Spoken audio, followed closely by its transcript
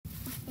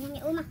nhang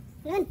dạo mà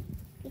lên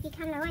cái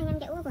khăn là nhang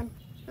dạo còn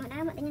ở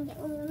đó bọn nhang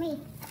dạo mi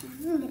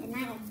người ta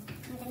nào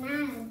người ta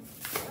nào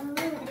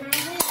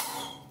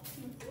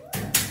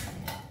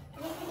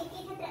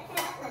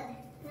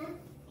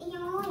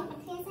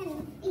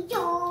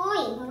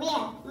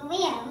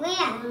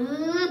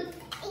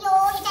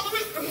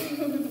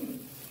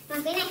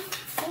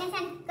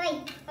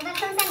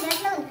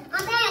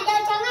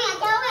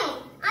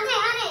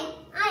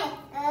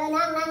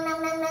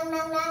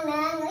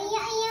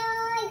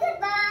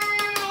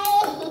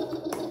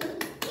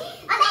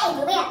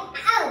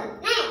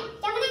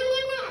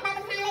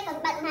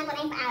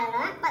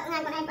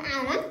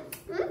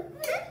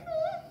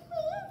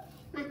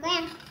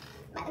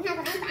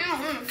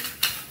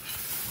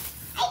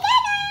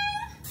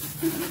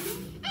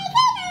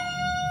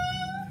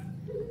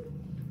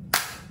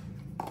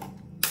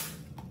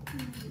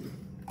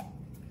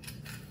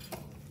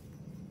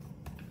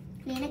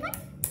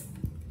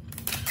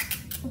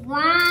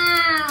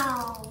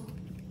wow,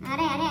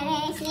 ada,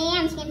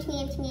 senyum.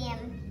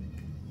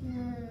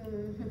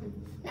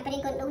 Nak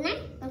paling kon đúng nát,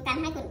 con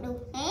cắn hai con đúng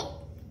thế.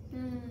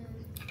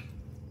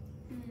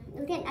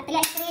 Đúng thiệt, à tệ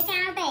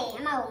trao tệ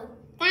màu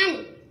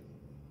can.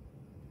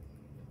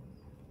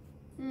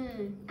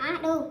 Đó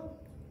đu.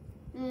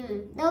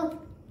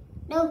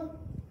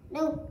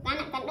 Đu,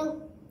 cắn đu.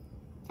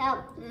 Xong,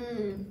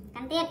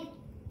 cắn tiếp.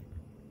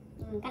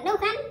 Cắn đu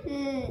cắn.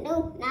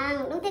 Đu,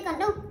 nào, đu tiếp còn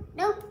đu.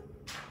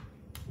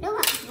 Đúng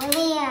ạ, bởi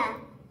vì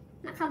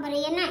mà không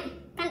phải yên này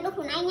căn đúc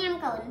của anh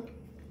nham cổn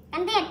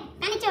căn tiền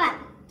căn đi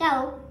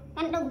chậu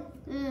căn đục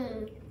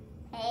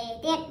để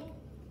tiền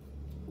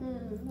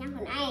nham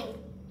của anh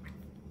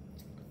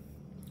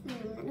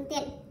đúc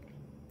tiền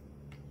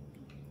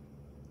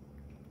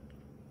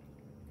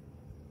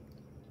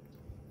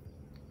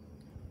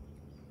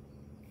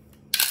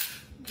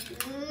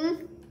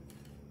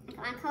các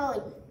bạn khôi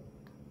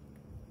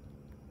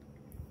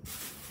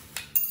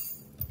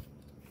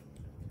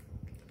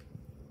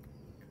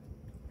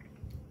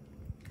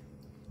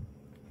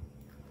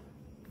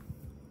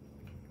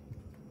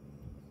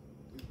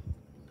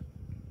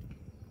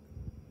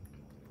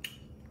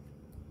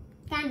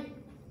kan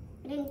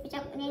rin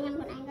picok ini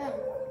nyampun anggur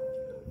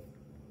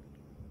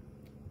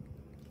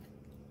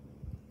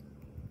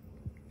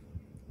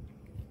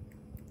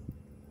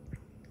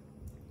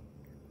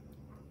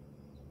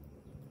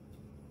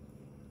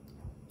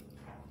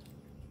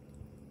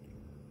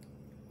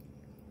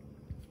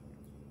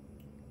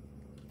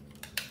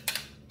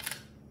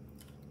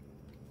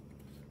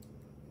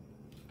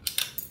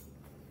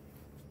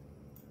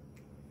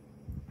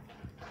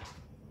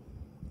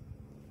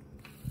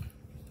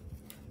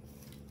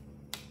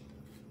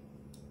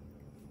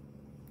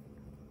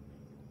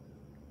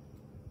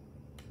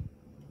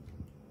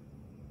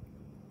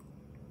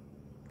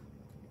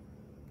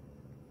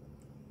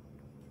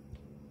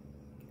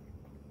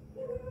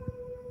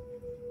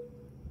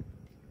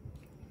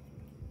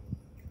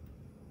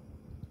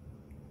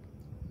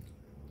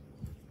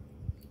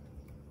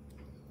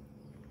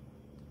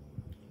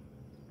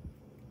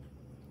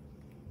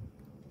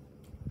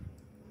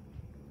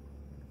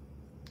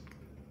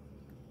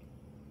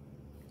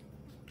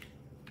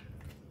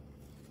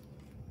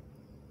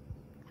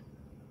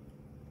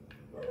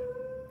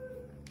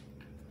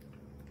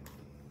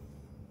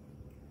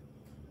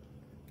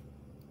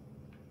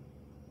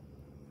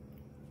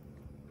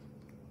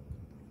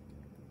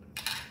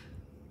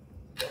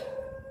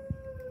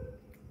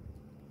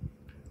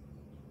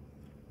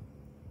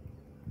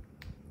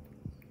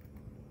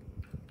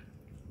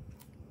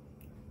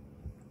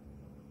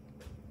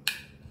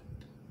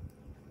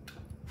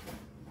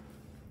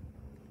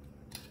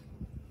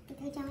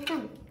thôi cho cái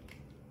cần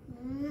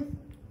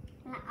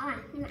là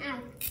nhưng mà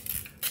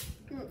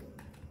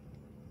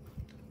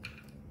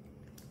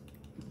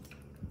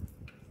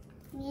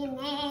nhìn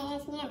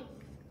nghe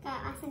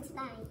cả sân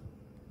style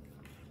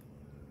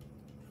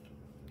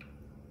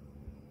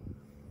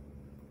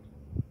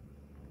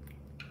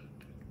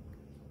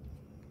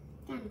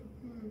cần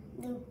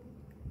đu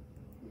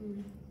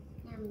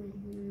nhầm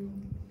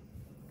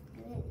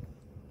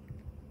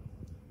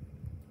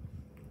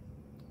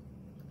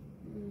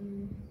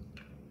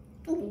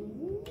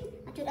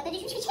Aduh, dah tadi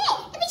cuci.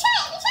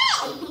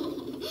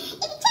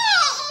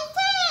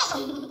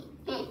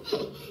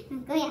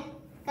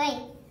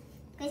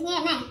 Coi nghe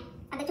này,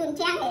 ada cuốn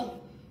trang này.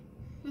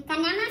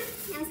 Kan nhắm á,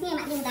 nhắm xem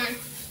lại đừng vàng.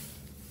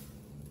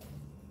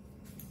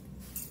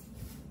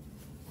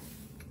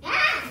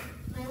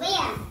 Mày quê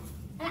à?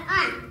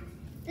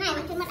 Này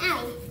mà chun mất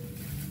ảo.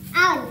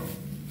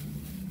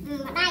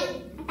 Ở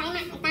đây,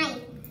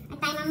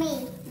 tay mami.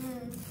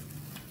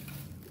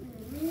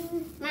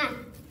 Mà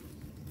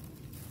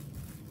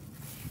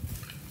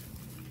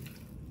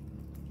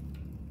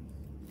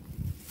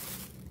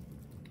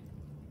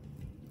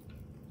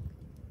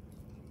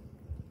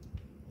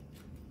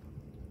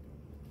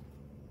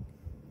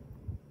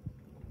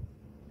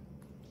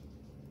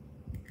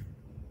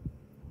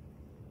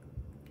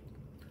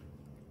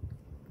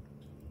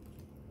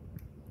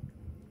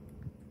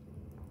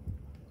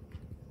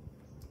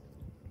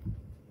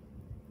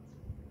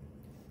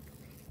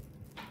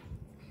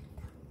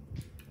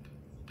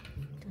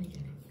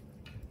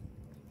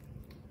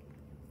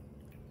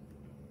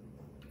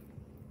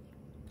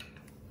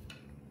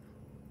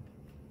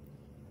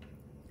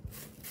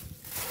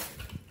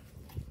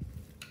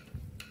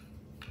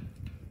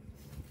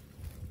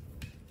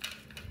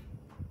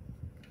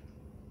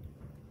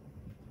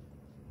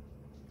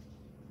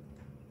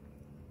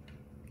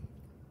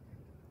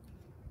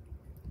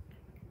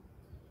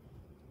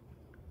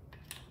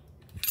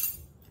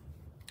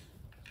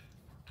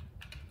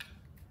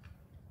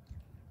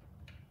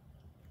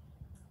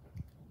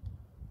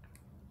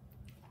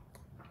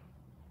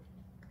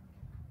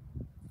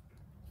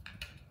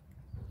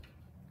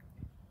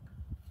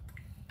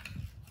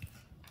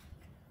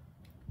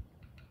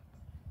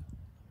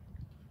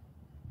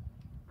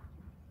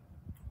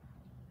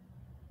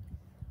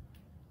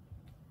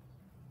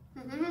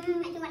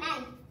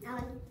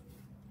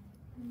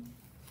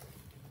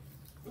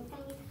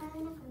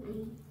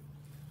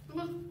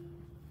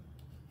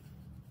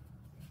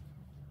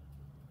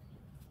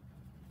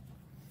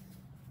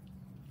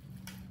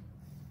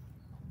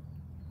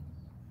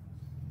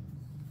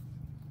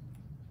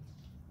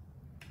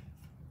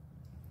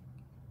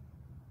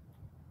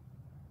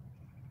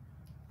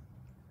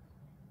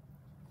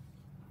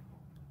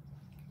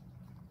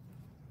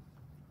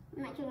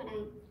mẹ chui vào đây.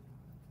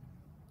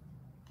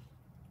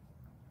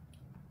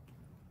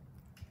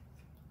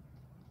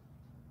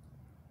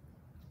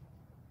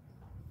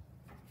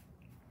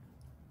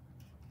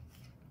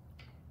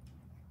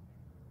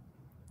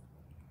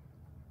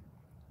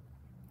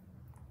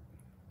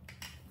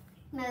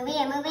 Mở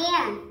bia,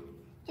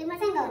 chui mà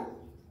sang rồi.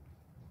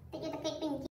 Tự nhiên ta kịch bình